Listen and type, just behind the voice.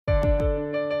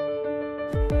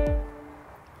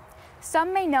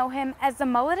Some may know him as the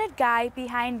mulleted guy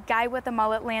behind Guy with a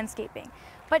Mullet Landscaping.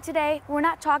 But today, we're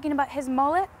not talking about his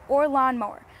mullet or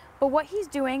lawnmower, but what he's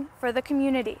doing for the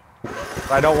community.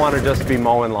 I don't want to just be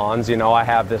mowing lawns, I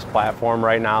have this platform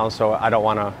right now, so I don't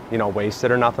want to, waste it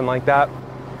or nothing like that.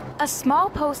 A small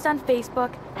post on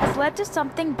Facebook has led to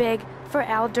something big for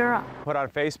Al Durham. Put on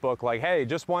Facebook like, hey,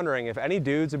 just wondering if any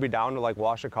dudes would be down to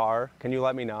wash a car, can you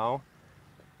let me know?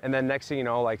 And then next thing you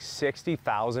know,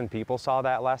 60,000 people saw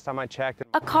that last time I checked.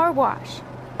 A car wash.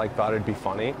 Thought it'd be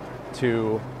funny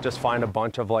to just find a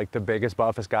bunch of the biggest,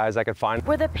 buffest guys I could find.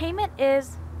 Where the payment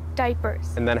is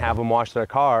diapers. And then have them wash their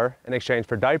car in exchange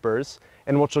for diapers,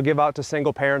 and which we'll give out to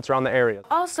single parents around the area.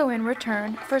 Also in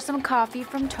return for some coffee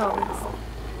from Toads.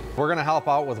 We're going to help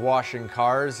out with washing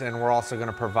cars, and we're also going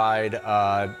to provide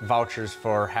vouchers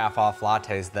for half-off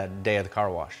lattes that day of the car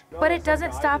wash. But it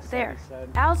doesn't stop there.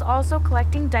 Al's also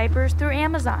collecting diapers through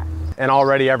Amazon. And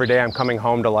already every day I'm coming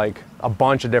home to a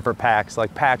bunch of different packs,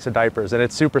 packs of diapers, and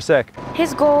it's super sick.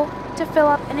 His goal, to fill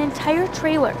up an entire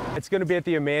trailer. It's going to be at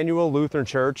the Emmanuel Lutheran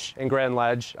Church in Grand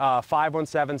Ledge,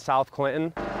 517 South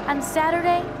Clinton. On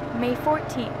Saturday, May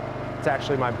 14th. It's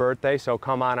actually my birthday, so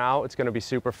come on out. It's going to be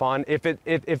super fun. If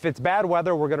it's bad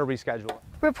weather, we're going to reschedule it.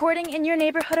 Reporting in your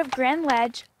neighborhood of Grand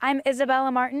Ledge, I'm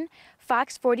Isabella Martin,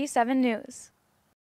 Fox 47 News.